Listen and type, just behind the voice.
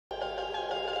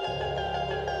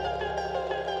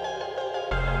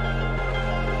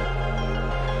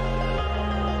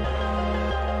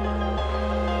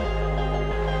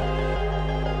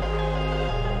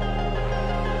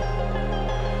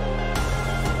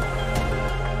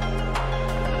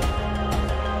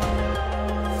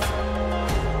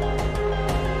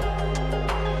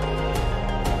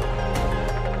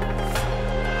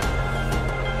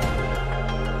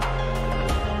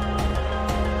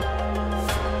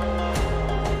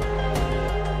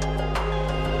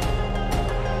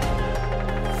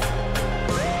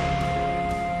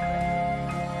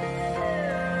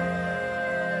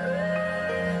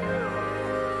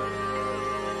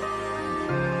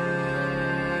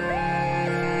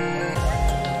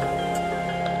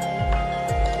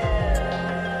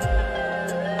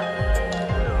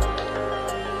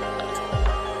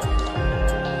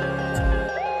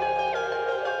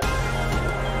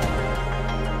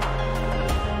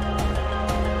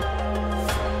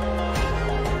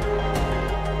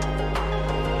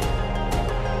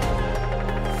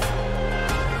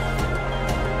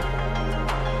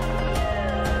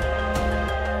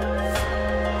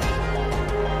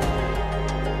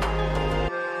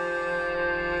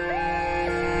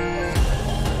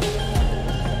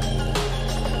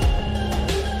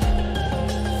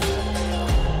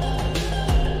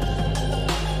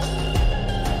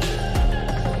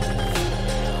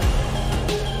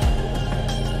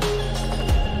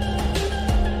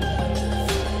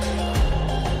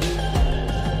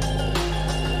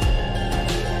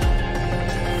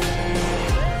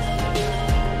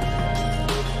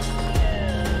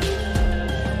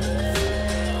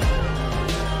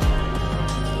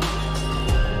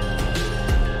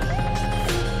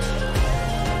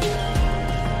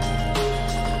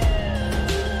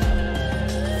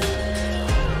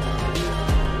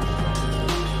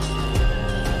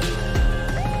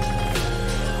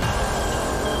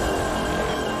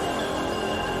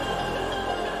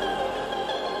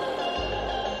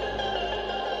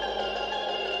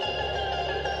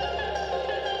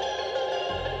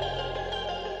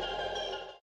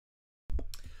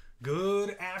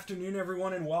Good afternoon,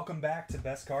 everyone, and welcome back to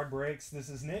Best Card Breaks. This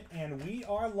is Nick, and we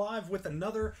are live with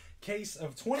another case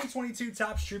of 2022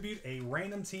 Topps Tribute, a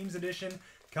Random Teams edition,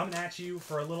 coming at you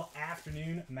for a little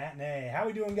afternoon matinee. How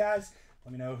we doing, guys?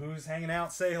 Let me know who's hanging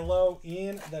out. Say hello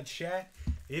in the chat.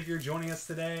 If you're joining us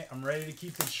today, I'm ready to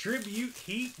keep the Tribute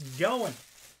heat going.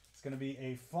 It's going to be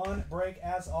a fun break,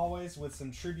 as always, with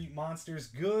some Tribute monsters.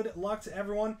 Good luck to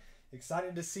everyone.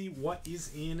 Excited to see what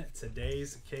is in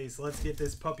today's case. Let's get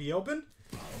this puppy open,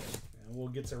 and we'll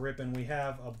get to ripping. We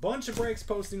have a bunch of breaks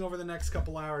posting over the next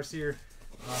couple hours here.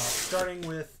 Starting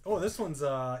with, oh, this one's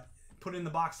put in the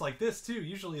box like this, too.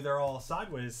 Usually they're all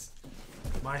sideways.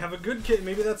 Might have a good kit.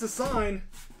 Maybe that's a sign.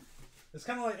 It's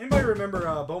kind of like, anybody remember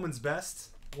Bowman's Best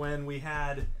when we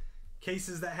had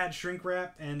cases that had shrink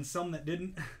wrap and some that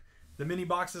didn't? The mini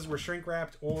boxes were shrink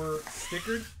wrapped or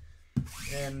stickered.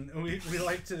 And we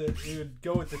would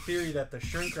go with the theory that the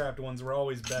shrink wrapped ones were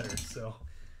always better. So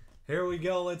here we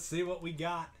go. Let's see what we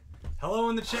got. Hello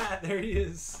in the chat. There he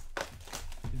is.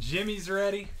 Jimmy's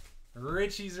ready.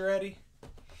 Richie's ready.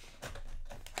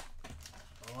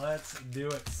 Let's do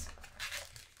it.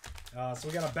 So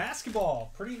we got a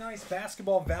basketball. Pretty nice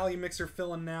basketball value mixer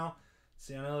filling now.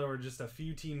 See, I know there were just a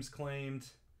few teams claimed.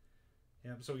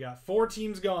 Yep, so we got 4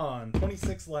 teams gone,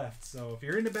 26 left. So if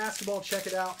you're into basketball, check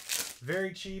it out.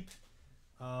 Very cheap,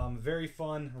 very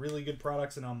fun, really good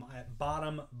products, and I'm at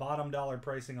bottom dollar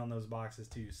pricing on those boxes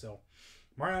too. So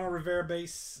Mariano Rivera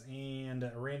base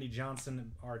and Randy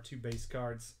Johnson are 2 base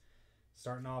cards.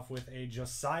 Starting off with a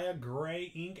Josiah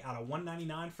Gray ink out of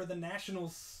 199 for the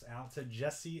Nationals, out to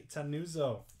Jesse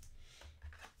Tanuzzo.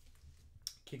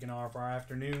 Kicking off our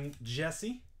afternoon,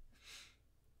 Jesse.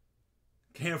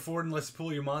 Can't afford unless you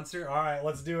pull your monster. All right,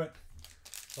 let's do it.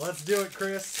 Let's do it,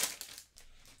 Chris.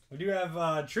 We do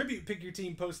have Tribute Pick Your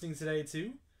Team posting today,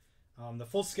 too. The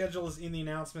full schedule is in the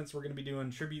announcements. We're going to be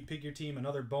doing Tribute Pick Your Team,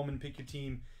 another Bowman Pick Your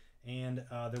Team, and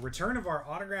the return of our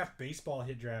autographed baseball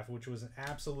hit draft, which was an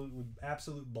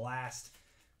absolute blast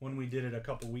when we did it a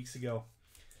couple weeks ago.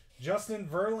 Justin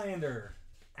Verlander.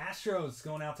 Astros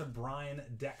going out to Brian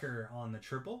Decker on the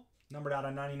triple. Numbered out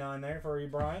of 99 there for you,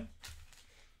 Brian.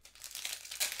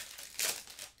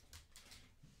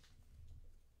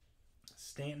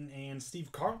 Stanton and Steve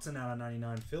Carlton out of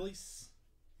 99 Phillies.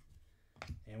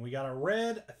 And we got a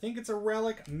red, I think it's a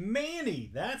relic, Manny.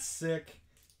 That's sick.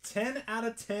 10 out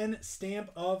of 10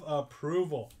 stamp of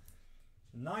approval.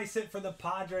 Nice hit for the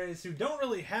Padres, who don't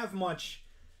really have much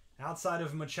outside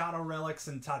of Machado relics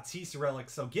and Tatis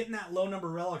relics. So getting that low number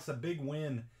relic's a big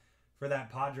win for that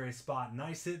Padres spot.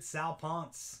 Nice hit, Sal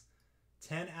Ponce.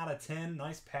 10 out of 10.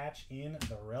 Nice patch in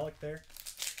the relic there.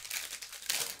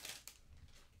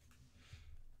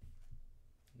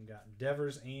 We got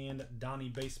Devers and Donnie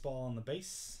Baseball on the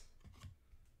base.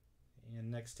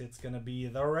 And next hit's going to be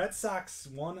the Red Sox.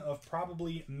 One of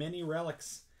probably many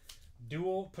relics.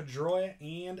 Dual Pedroia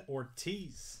and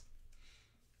Ortiz.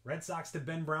 Red Sox to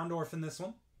Ben Browndorf in this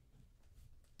one.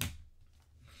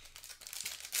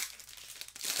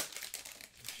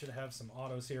 Should have some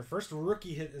autos here. First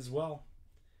rookie hit as well.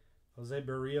 Jose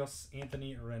Barrios,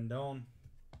 Anthony Rendon.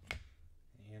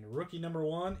 And rookie number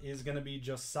 1 is going to be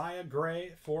Josiah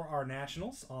Gray for our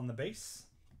Nationals on the base.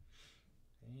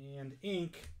 And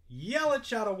ink,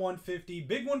 Yelich out of 150.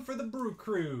 Big one for the Brew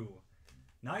Crew.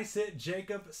 Nice hit,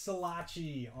 Jacob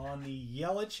Salachi on the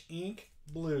Yelich ink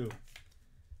blue.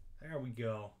 There we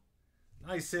go.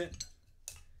 Nice hit.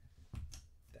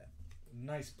 That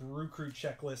nice Brew Crew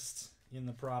checklist in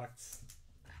the products.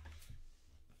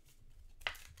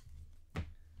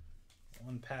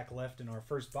 1 pack left in our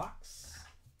first box.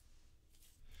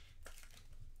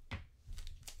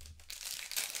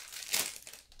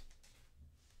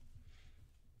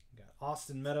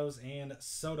 Austin Meadows and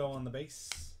Soto on the base.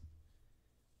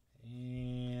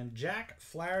 And Jack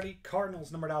Flaherty,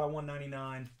 Cardinals, numbered out of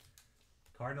 199.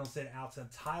 Cardinals hit out to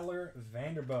Tyler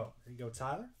Vanderbilt. There you go,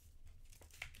 Tyler.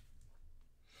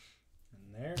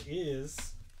 And there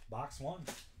is box 1.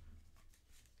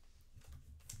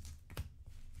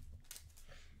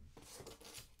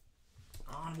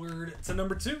 Onward to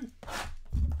number 2.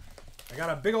 I got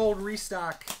a big old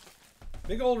restock.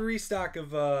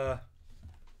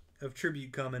 Of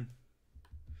Tribute coming.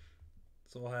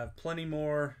 So we'll have plenty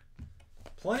more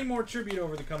Tribute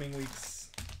over the coming weeks.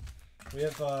 We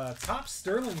have Topps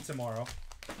Sterling tomorrow.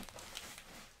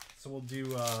 So we'll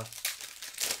do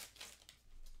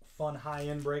fun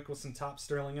high-end break with some Topps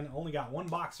Sterling in. Only got 1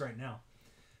 box right now.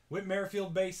 Whit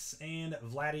Merrifield base and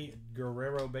Vladdy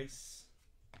Guerrero base.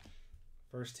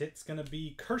 First hit's going to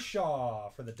be Kershaw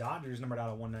for the Dodgers, numbered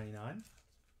out of 199.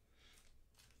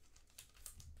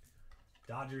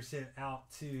 Dodgers hit out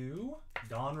to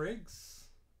Don Riggs.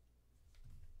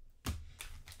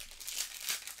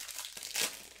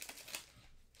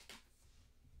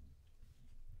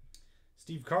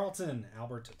 Steve Carlton,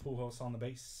 Albert Pujols on the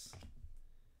base.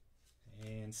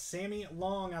 And Sammy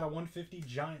Long out of 150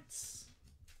 Giants.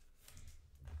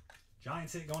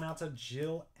 Giants hit going out to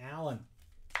Jill Allen.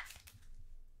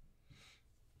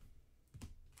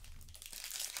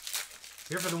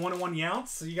 Here for the 1-1 Younts.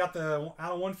 So you got the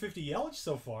out of 150 Yelich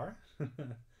so far.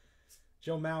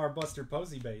 Joe Mauer, Buster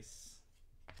Posey base.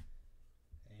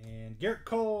 And Garrett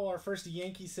Cole, our first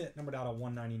Yankees hit, numbered out of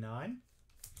 199.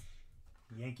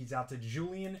 Yankees out to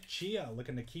Julian Chia.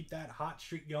 Looking to keep that hot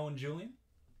streak going, Julian.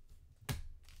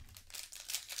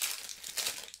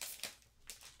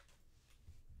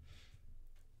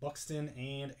 Buxton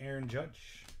and Aaron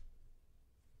Judge.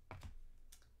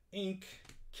 Ink,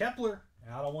 Kepler,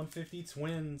 out of 150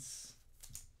 Twins.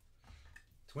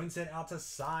 Twins hit out to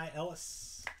Cy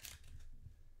Ellis.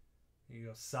 Here you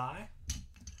go, Cy.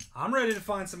 I'm ready to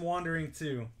find some wandering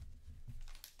too.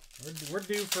 We're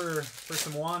due for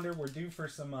some wander. We're due for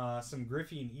some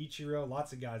Griffey and Ichiro.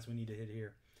 Lots of guys we need to hit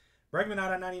here. Bregman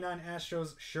out of 99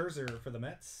 Astros. Scherzer for the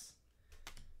Mets.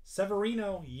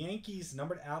 Severino, Yankees,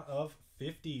 numbered out of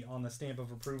 50 on the stamp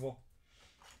of approval.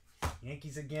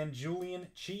 Yankees again, Julian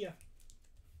Chia.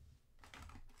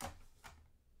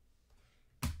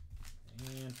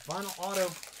 And final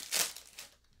auto.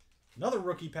 Another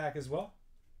rookie pack as well.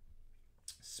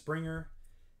 Springer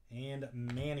and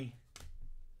Manny.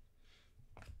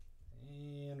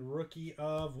 And rookie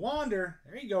of Wander.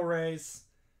 There you go, Rays.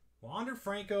 Wander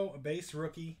Franco, a base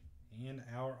rookie. And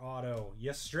our auto.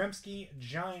 Yastrzemski,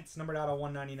 Giants, numbered out of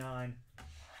 199.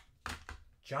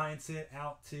 Giants hit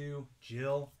out to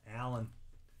Jill Allen.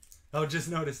 Oh,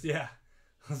 just noticed, yeah.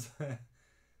 Got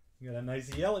a nice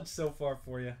Yelich so far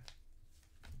for you.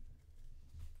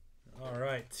 All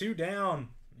right, 2 down.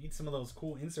 Need some of those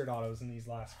cool insert autos in these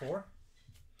last 4.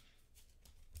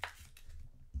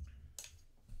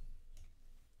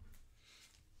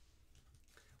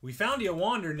 We found you a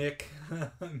Wander, Nick.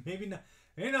 maybe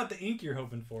not the ink you're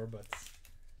hoping for, but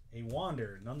a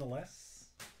Wander nonetheless.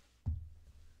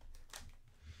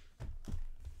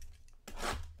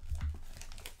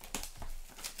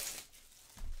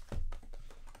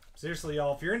 Seriously,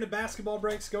 y'all, if you're into basketball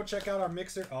breaks, go check out our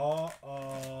mixer.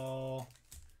 Uh-oh.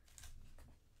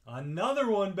 Another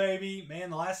one, baby.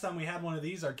 Man, the last time we had one of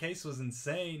these, our case was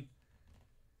insane.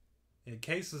 The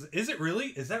case was... Is it really?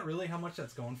 Is that really how much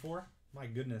that's going for? My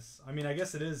goodness. I mean, I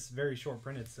guess it is very short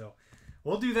printed, so...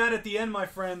 We'll do that at the end, my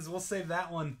friends. We'll save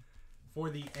that one for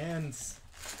the ends.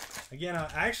 Again, I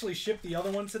actually shipped the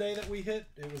other one today that we hit.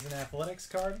 It was an Athletics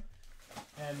card.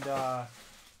 And I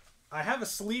have a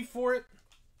sleeve for it.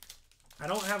 I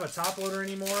don't have a top loader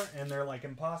anymore, and they're like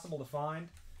impossible to find.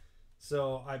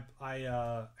 So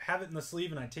I have it in the sleeve,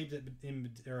 and I taped it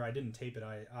in, or I didn't tape it.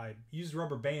 I used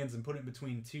rubber bands and put it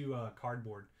between 2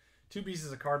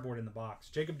 pieces of cardboard in the box.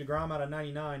 Jacob deGrom out of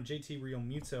 99, JT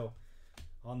Realmuto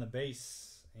on the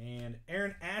base, and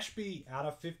Aaron Ashby out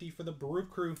of 50 for the Baruch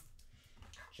Crew.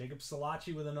 Jacob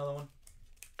Salachi with another one.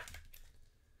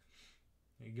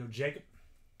 There you go, Jacob.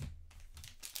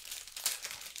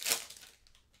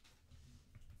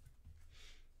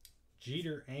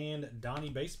 Jeter and Donnie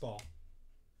Baseball.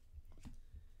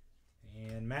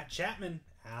 And Matt Chapman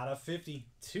out of 50.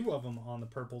 2 of them on the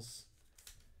purples.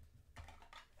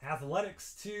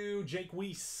 Athletics to Jake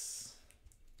Weiss.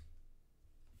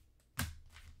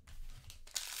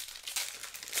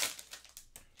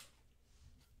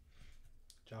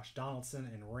 Josh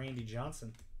Donaldson and Randy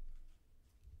Johnson.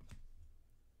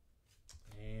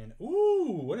 And,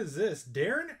 ooh, what is this?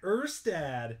 Darren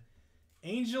Erstad.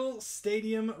 Angel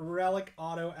Stadium Relic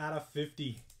Auto out of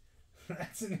 50.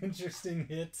 That's an interesting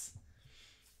hit.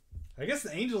 I guess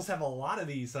the Angels have a lot of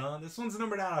these, huh? This one's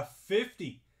numbered out of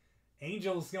 50.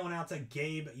 Angels going out to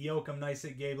Gabe Yoakum. Nice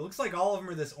hit, Gabe. It looks like all of them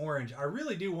are this orange. I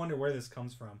really do wonder where this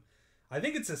comes from. I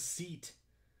think it's a seat.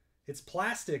 It's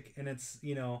plastic, and it's,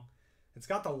 you know, it's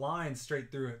got the line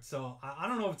straight through it. So I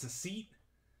don't know if it's a seat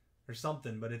or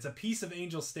something, but it's a piece of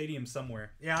Angel Stadium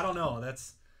somewhere. Yeah, I don't know.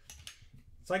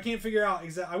 So I can't figure out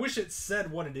exactly. I wish it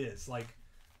said what it is, like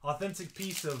authentic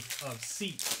piece of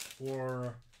seat,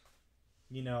 or,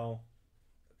 you know,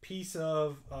 piece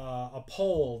of a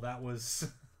pole that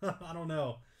was I don't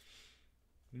know.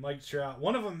 Mike Trout.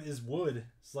 One of them is wood.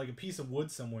 It's like a piece of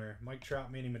wood somewhere. Mike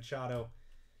Trout, Manny Machado,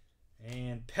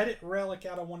 and Pettit Relic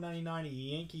out of 199.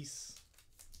 Yankees.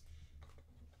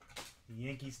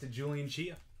 Yankees to Julian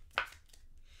Chia.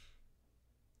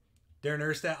 Darren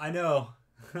Erstad. I know.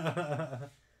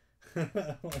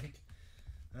 Like,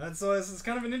 It's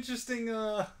kind of an interesting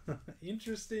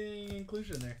interesting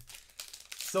inclusion there.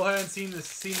 Still haven't seen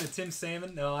the Tim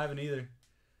Salmon. No, I haven't either.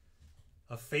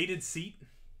 A faded seat.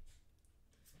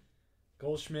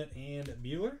 Goldschmidt and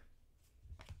Bueller.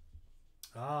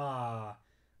 Ah,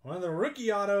 one of the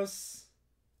rookie autos.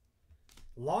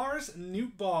 Lars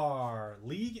Nootbaar,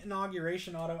 league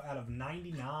inauguration auto out of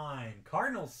 99.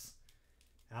 Cardinals.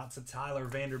 Out to Tyler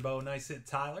Vanderboe. Nice hit,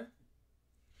 Tyler.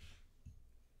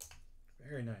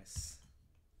 Very nice.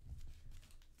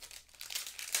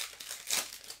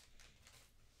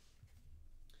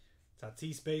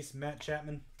 Tatis base, Matt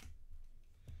Chapman.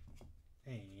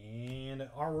 And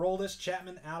our Aroldis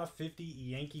Chapman out of 50,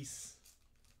 Yankees.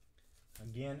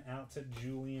 Again, out to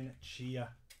Julian Chia.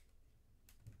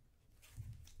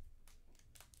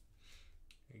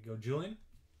 There you go, Julian.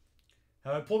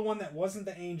 Have I pulled one that wasn't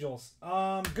the Angels?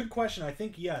 Good question. I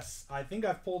think yes. I think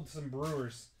I've pulled some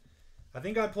Brewers. I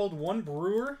think I pulled one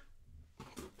Brewer.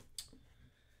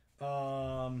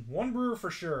 One Brewer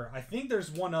for sure. I think there's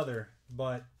one other,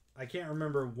 but I can't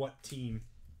remember what team.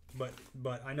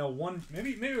 But I know one.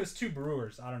 Maybe it was two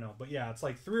Brewers. I don't know. But yeah, it's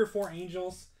like 3 or 4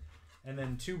 Angels, and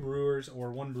then 2 Brewers,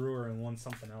 or 1 Brewer and 1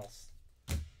 something else.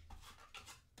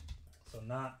 So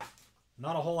not a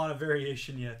whole lot of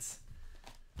variation yet.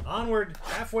 Onward,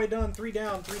 halfway done, 3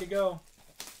 down, 3 to go.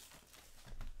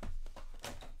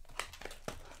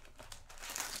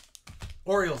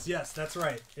 Orioles, yes, that's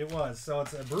right. It was. So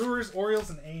it's Brewers, Orioles,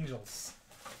 and Angels.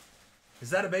 Is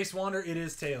that a base wander? It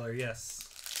is Taylor, yes.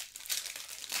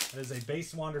 That is a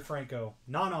base wander Franco,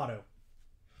 non-auto,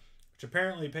 which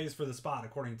apparently pays for the spot,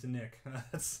 according to Nick.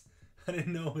 I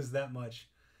didn't know it was that much.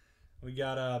 We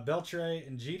got Beltre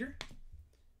and Jeter.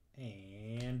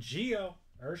 And Gio,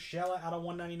 Urshela out of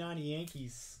 199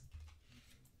 Yankees.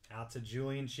 Out to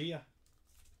Julian Chia.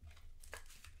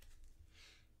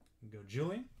 Go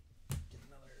Julian. Get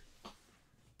another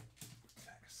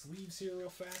pack of sleeves here real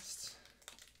fast.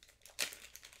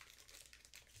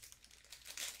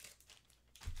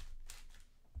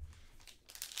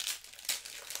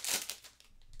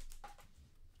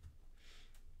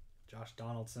 Josh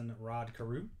Donaldson, Rod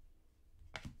Carew.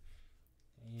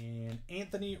 And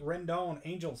Anthony Rendon,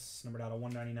 Angels, numbered out of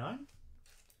 199.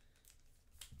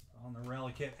 On the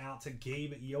relic hit, out to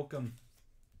Gabe Yoakum.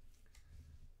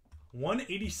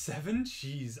 187?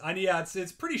 Jeez. Yeah,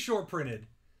 it's pretty short printed.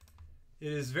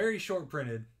 It is very short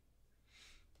printed.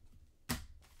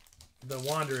 The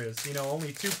Wander is,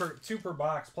 only two per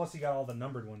box, plus you got all the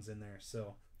numbered ones in there,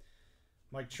 so.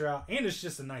 Mike Trout, and it's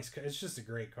just a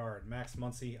great card. Max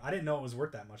Muncy. I didn't know it was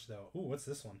worth that much, though. Ooh, what's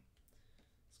this one?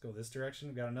 Let's go this direction.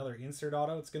 We've got another insert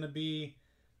auto. It's going to be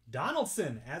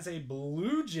Donaldson as a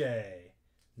Blue Jay.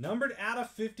 Numbered out of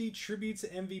 50, tribute to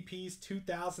MVPs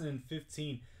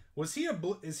 2015. Is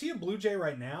he a Blue Jay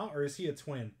right now, or is he a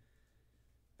Twin?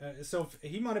 So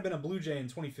he might have been a Blue Jay in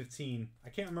 2015. I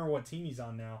can't remember what team he's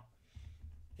on now.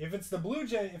 If it's the Blue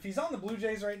Jay, if he's on the Blue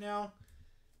Jays right now,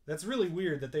 that's really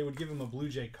weird that they would give him a Blue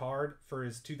Jay card for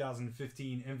his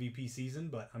 2015 MVP season,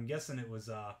 but I'm guessing it was,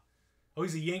 oh,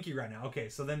 he's a Yankee right now. Okay,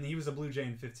 so then he was a Blue Jay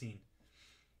in 15.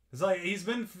 It's like, he's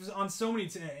been on so many,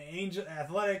 Angel,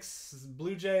 Athletics,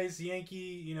 Blue Jays,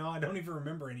 Yankee, I don't even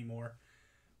remember anymore.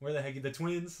 Where the heck, the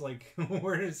Twins, like,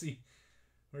 where is he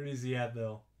at,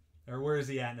 though? Or where is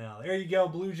he at now? There you go,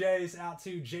 Blue Jays out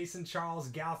to Jason Charles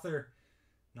Gauther.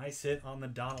 Nice hit on the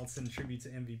Donaldson tribute to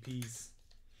MVPs.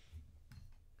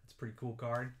 Pretty cool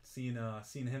card. Seeing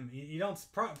him. You don't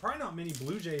probably not many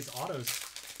Blue Jays autos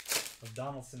of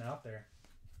Donaldson out there.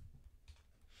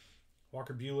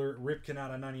 Walker Buehler, Ripken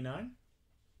out of 99.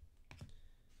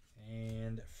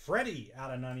 And Freddie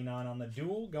out of 99 on the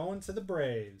duel, going to the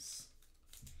Braves.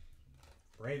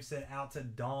 Braves hit out to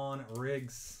Don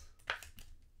Riggs.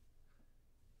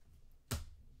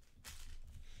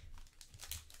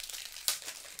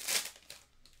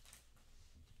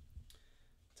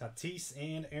 Tatis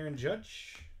and Aaron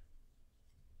Judge.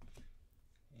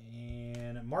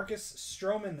 And Marcus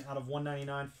Stroman out of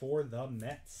 199 for the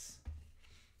Mets.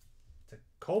 To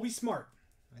Colby Smart.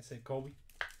 I say Colby.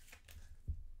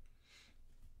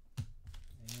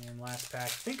 And last pack. I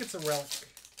think it's a relic.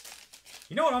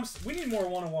 You know what? We need more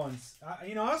 101s. I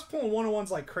was pulling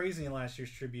 101s like crazy in last year's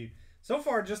tribute. So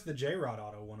far, just the J-Rod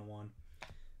auto 101.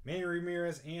 Manny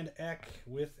Ramirez and Eck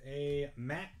with a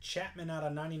Matt Chapman out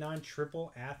of 99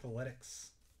 triple Athletics.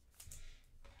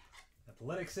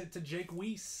 Athletics it to Jake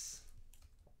Weiss.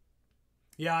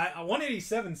 Yeah,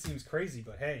 187 seems crazy,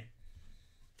 but hey.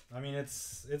 I mean,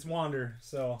 it's Wander,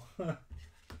 so.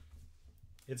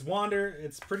 It's Wander.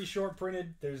 It's pretty short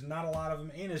printed. There's not a lot of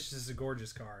them, and it's just a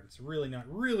gorgeous card. It's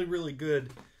really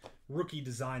good rookie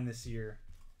design this year.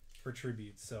 for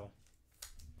tributes. So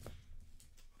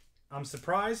I'm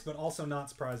surprised, but also not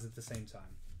surprised at the same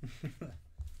time.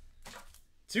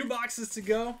 2 boxes to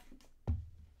go.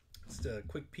 Just a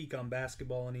quick peek on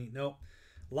basketball and eat. Nope.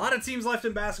 A lot of teams left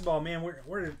in basketball. Man,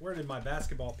 where did my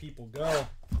basketball people go?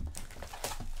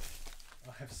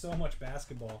 I have so much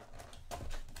basketball.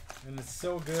 And it's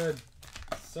so good.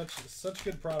 Such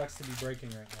good products to be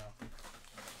breaking right now.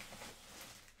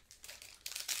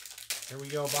 Here we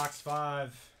go, box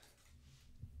 5.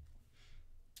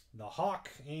 The Hawk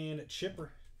and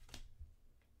Chipper.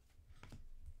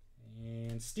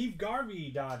 And Steve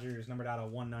Garvey, Dodgers, numbered out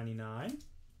of 199.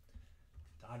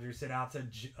 Dodgers hit out to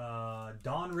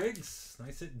Don Riggs.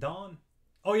 Nice hit, Don.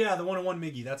 Oh, yeah, the 1-1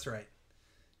 Miggy. That's right.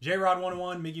 J-Rod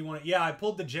 1-1, Miggy 1. Yeah, I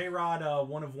pulled the J-Rod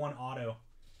 1/1 auto.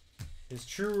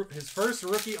 His first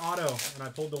rookie auto, and I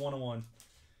pulled the 1/1.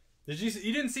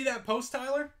 You didn't see that post,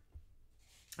 Tyler?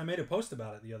 I made a post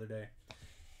about it the other day.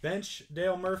 Bench,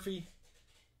 Dale Murphy,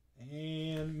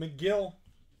 and McGill.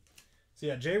 So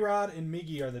yeah, J-Rod and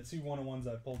Miggy are the 2 1/1s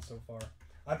I pulled so far.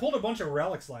 I pulled a bunch of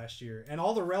relics last year, and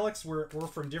all the relics were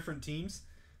from different teams.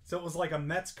 So it was like a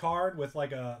Mets card with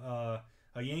like a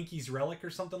Yankees relic or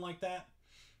something like that.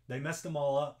 They messed them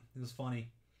all up. It was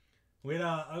funny. We had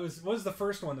what was the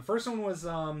first one? The first one was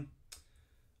the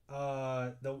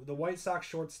White Sox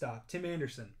shortstop, Tim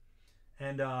Anderson.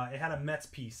 And it had a Mets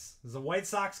piece. It was a White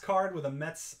Sox card with a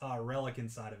Mets relic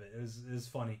inside of it. It was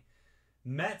funny.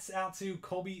 Mets out to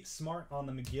Colby Smart on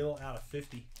the McGill out of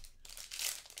 50.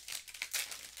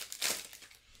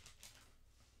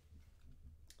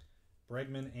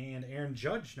 Bregman and Aaron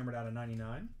Judge, numbered out of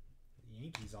 99. The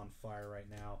Yankees on fire right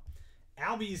now.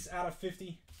 Albies out of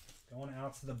 50. Going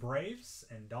out to the Braves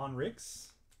and Don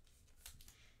Riggs.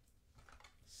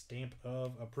 Stamp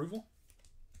of approval.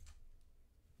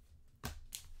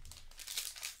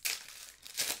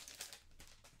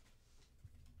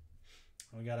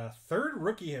 We got a 3rd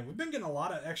rookie hit. We've been getting a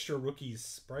lot of extra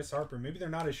rookies. Bryce Harper. Maybe they're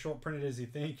not as short printed as you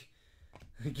think.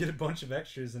 Get a bunch of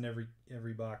extras in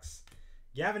every box.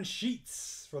 Gavin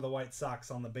Sheets for the White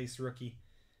Sox on the base rookie.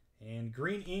 And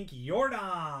green ink, Jordan.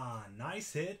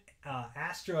 Nice hit.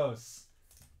 Astros.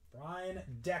 Brian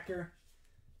Decker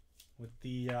with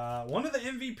the one of the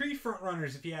MVP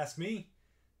frontrunners, if you ask me.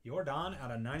 Jordan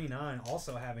out of 99,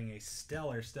 also having a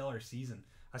stellar season.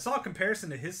 I saw a comparison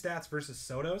to his stats versus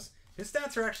Soto's. His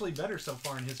stats are actually better so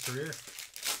far in his career.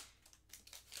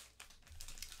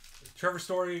 Trevor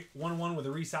Story, 1-1 with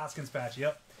a Rhys Hoskins patch.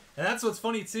 Yep. And that's what's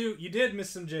funny, too. You did miss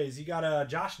some J's. You got a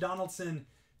Josh Donaldson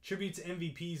tribute to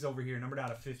MVPs over here, numbered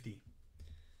out of 50.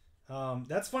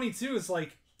 That's funny, too. It's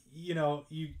like, you know,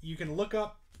 you can look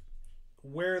up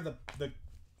where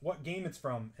what game it's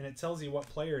from, and it tells you what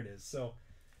player it is. So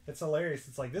it's hilarious.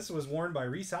 It's like, this was worn by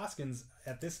Rhys Hoskins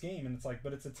at this game, and it's like,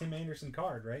 but it's a Tim Anderson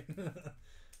card, right?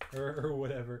 or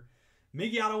whatever.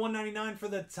 Miggy out of 199 for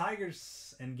the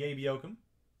Tigers and Gabe Yoakum.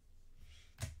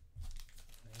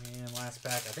 And last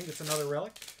pack, I think it's another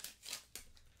relic.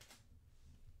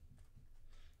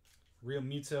 Real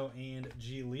Muto and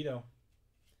Giolito.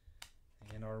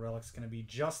 And our relic's going to be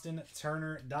Justin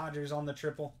Turner, Dodgers on the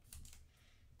triple.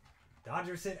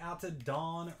 Dodgers hit out to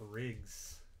Don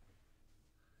Riggs.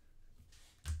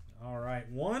 All right,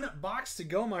 1 box to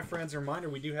go, my friends. A reminder,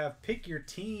 we do have Pick Your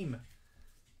Team.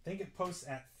 I think it posts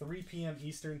at 3 p.m.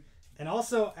 Eastern. And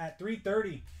also at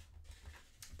 3:30,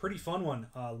 pretty fun one.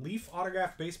 Leaf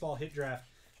Autographed Baseball Hit Draft.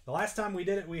 The last time we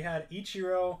did it, we had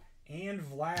Ichiro and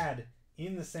Vlad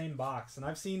in the same box. And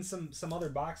I've seen some other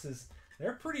boxes.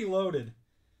 They're pretty loaded.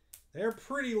 They're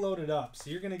pretty loaded up. So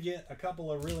you're going to get a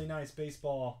couple of really nice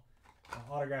baseball,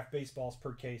 autographed baseballs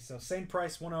per case. So same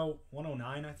price,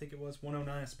 109, I think it was.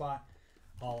 109 a spot.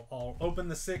 I'll open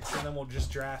the 6 and then we'll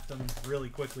just draft them really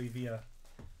quickly via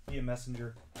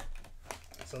Messenger.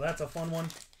 So that's a fun one.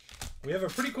 We have a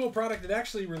pretty cool product. It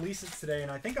actually releases today,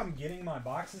 and I think I'm getting my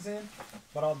boxes in,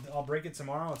 but I'll break it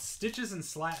tomorrow. It's Stitches and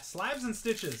Slabs and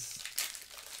Stitches.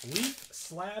 Leaf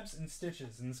Slabs and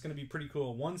Stitches, and it's going to be pretty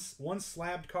cool. One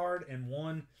slabbed card and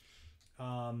one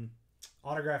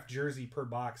autographed jersey per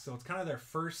box. So it's kind of their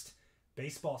first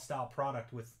baseball style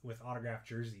product with autographed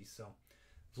jerseys. So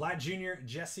Vlad Jr.,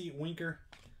 Jesse Winker,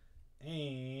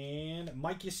 and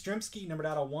Mike Yastrzemski, numbered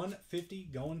out of 150,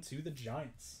 going to the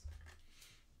Giants.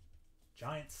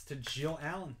 Giants to Jill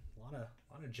Allen. A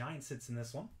lot of Giants hits in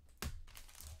this one.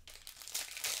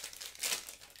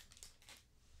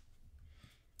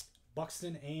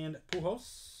 Buxton and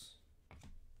Pujols.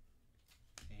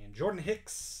 And Jordan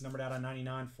Hicks, numbered out of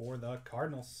 99 for the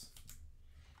Cardinals.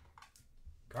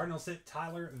 Cardinals hit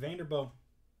Tyler Vanderbilt.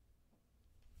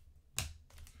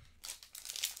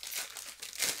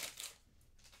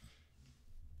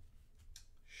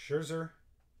 Scherzer,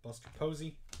 Buster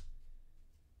Posey.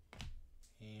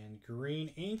 And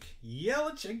green ink,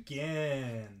 Yelich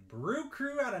again. Brew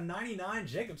Crew out of 99.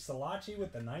 Jacob Salachi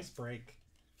with the nice break.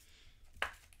 There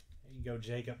you go,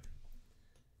 Jacob.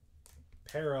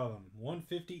 Pair of them,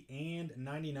 150 and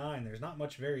 99. There's not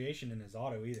much variation in his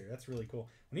auto either. That's really cool.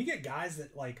 When you get guys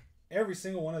that, like, every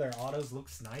single one of their autos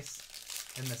looks nice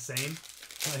and the same,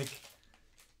 like,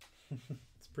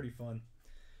 it's pretty fun.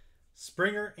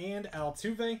 Springer and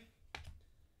Altuve.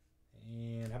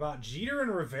 And how about Jeter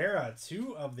and Rivera,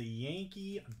 2 of the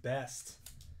Yankee best.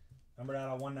 Numbered out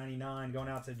of 199, going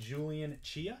out to Julian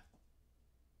Chia.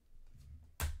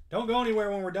 Don't go anywhere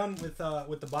when we're done with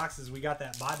the boxes. We got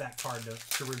that buyback card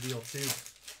to reveal too.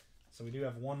 So we do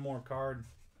have one more card.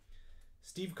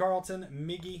 Steve Carlton,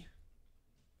 Miggy.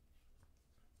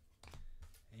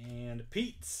 And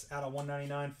Pete's out of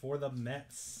 199 for the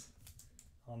Mets.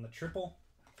 On the triple.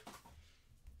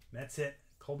 Mets hit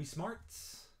Colby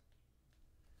Smarts.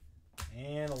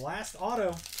 And the last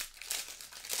auto.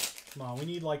 Come on, we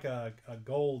need like a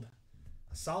gold.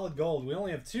 A solid gold. We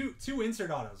only have two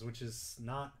insert autos, which is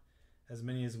not as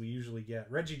many as we usually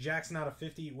get. Reggie Jackson out of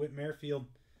 50, Whit Merrifield.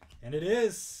 And it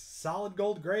is solid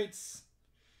gold greats.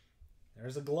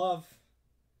 There's a glove.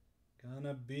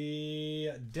 Gonna be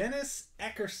Dennis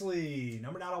Eckersley.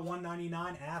 Numbered out of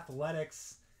 199,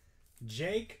 Athletics.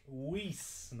 Jake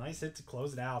Weiss. Nice hit to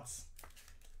close it out.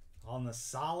 On the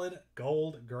solid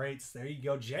gold greats. There you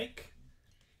go, Jake.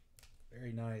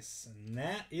 Very nice. And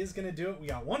that is going to do it. We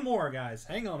got one more, guys.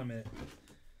 Hang on a minute.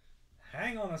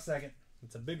 Hang on a second.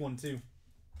 It's a big one, too.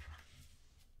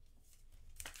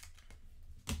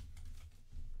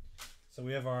 So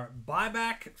we have our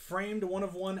buyback framed 1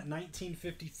 of 1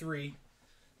 1953.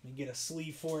 Let me get a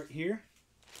sleeve for it here.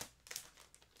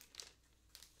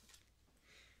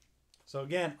 So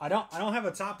again, I don't have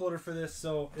a top loader for this,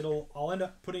 so I'll end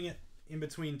up putting it in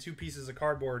between 2 pieces of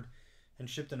cardboard and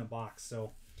shipped in a box.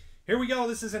 So here we go.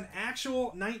 This is an actual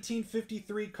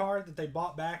 1953 card that they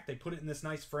bought back. They put it in this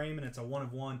nice frame, and it's a 1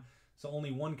 of 1. So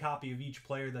only 1 copy of each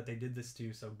player that they did this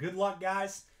to. So good luck,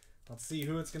 guys. Let's see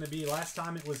who it's going to be. Last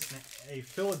time it was a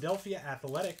Philadelphia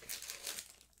Athletic.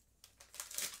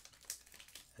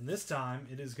 And this time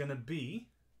it is going to be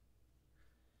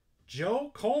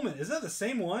Joe Coleman. Is that the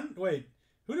same one? Wait,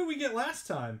 who did we get last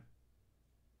time?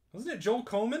 Wasn't it Joel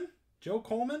Coleman? Joe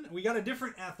Coleman? We got a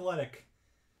different Athletic.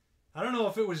 I don't know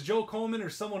if it was Joe Coleman or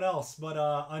someone else, but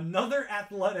another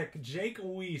Athletic, Jake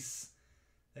Weiss.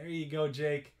 There you go,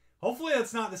 Jake. Hopefully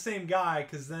that's not the same guy,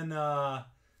 because then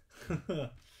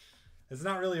it's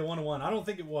not really a 1 of 1. I don't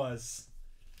think it was.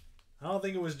 I don't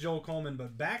think it was Joel Coleman,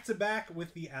 but back-to-back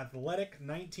with the Athletic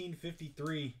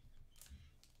 1953.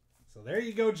 So there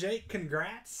you go, Jake.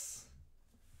 Congrats.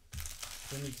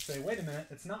 Then you can say, wait a minute,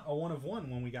 it's not a 1 of 1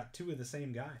 when we got 2 of the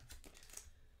same guy.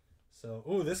 So,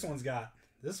 ooh, this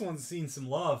one's seen some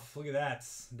love. Look at that.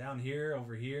 Down here,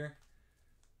 over here.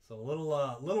 So a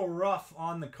little rough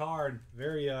on the card.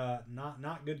 Very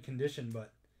not good condition,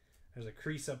 but there's a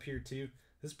crease up here too.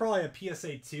 This is probably a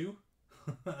PSA 2.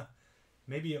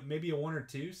 maybe a 1 or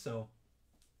 2. So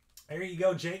there you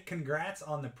go, Jake. Congrats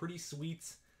on the pretty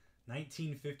sweet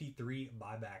 1953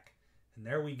 buyback. And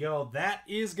there we go. That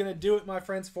is going to do it, my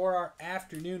friends, for our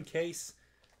afternoon case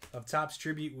of Topps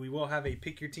Tribute. We will have a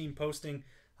Pick Your Team posting.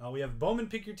 We have Bowman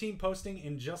Pick Your Team posting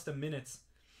in just a minute.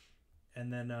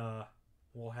 And then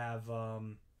we'll have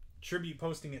Tribute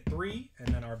posting at 3. And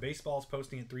then our Baseballs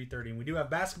posting at 3:30. And we do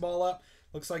have basketball up.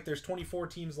 Looks like there's 24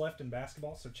 teams left in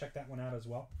basketball, so check that one out as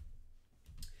well.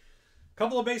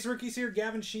 Couple of base rookies here.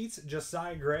 Gavin Sheets,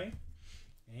 Josiah Gray.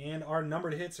 And our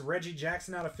numbered hits, Reggie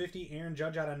Jackson out of 50, Aaron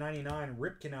Judge out of 99,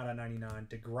 Ripken out of 99,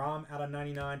 DeGrom out of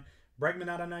 99, Bregman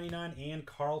out of 99, and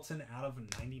Carlton out of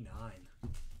 99.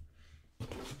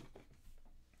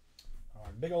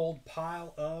 Our big old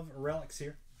pile of relics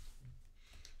here.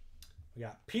 We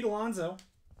got Pete Alonso,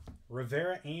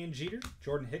 Rivera and Jeter,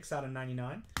 Jordan Hicks out of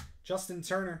 99, Justin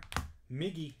Turner,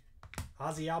 Miggy,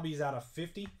 Ozzie Albies out of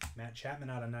 50, Matt Chapman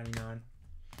out of 99,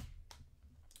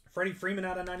 Freddie Freeman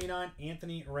out of 99,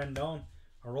 Anthony Rendon,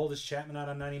 Aroldis Chapman out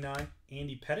of 99,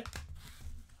 Andy Pettitte,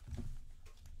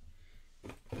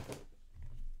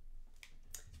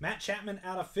 Matt Chapman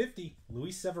out of 50,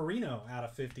 Luis Severino out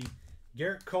of 50,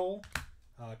 Garrett Cole,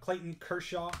 Clayton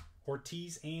Kershaw,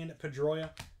 Ortiz and Pedroia,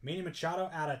 Manny Machado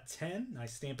out of 10,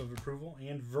 nice stamp of approval,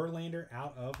 and Verlander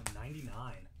out of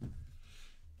 99.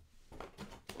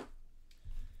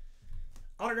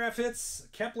 Autograph hits,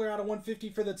 Kepler out of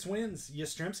 150 for the Twins,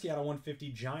 Yastrzemski out of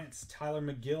 150 Giants, Tyler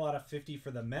McGill out of 50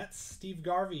 for the Mets, Steve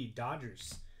Garvey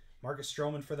Dodgers, Marcus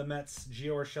Stroman for the Mets,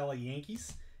 Gio Urshela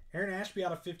Yankees, Aaron Ashby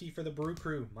out of 50 for the Brew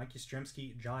Crew. Mike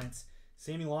Yastrzemski, Giants.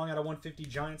 Sammy Long out of 150,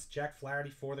 Giants. Jack Flaherty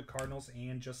for the Cardinals.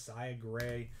 And Josiah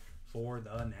Gray for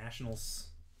the Nationals.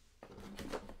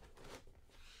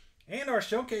 And our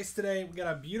showcase today, we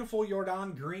got a beautiful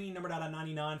Jordan Green, numbered out of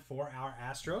 99 for our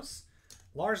Astros.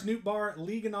 Lars Nootbaar,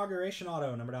 League Inauguration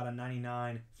Auto, numbered out of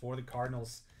 99 for the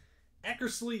Cardinals.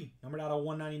 Eckersley, numbered out of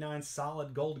 199,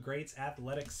 solid gold greats,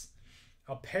 Athletics.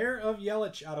 A pair of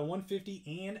Yelich out of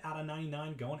 150 and out of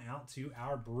 99 going out to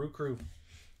our Brew Crew.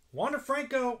 Wander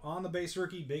Franco on the base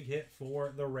rookie, big hit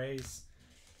for the Rays.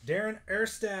 Darren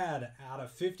Erstad out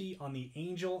of 50 on the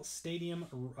Angel Stadium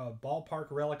Ballpark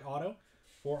Relic Auto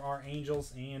for our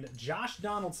Angels. And Josh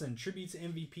Donaldson, tribute to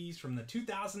MVPs from the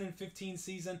 2015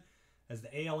 season as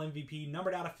the AL MVP,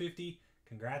 numbered out of 50.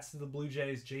 Congrats to the Blue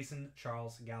Jays, Jason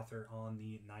Charles Gauther on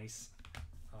the nice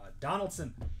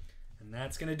Donaldson. And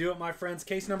that's going to do it, my friends.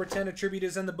 Case number 10 of Tribute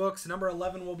is in the books. Number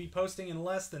 11 will be posting in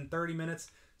less than 30 minutes.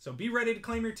 So be ready to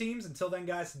claim your teams. Until then,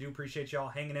 guys, I do appreciate y'all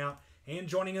hanging out and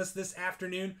joining us this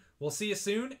afternoon. We'll see you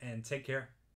soon, and take care.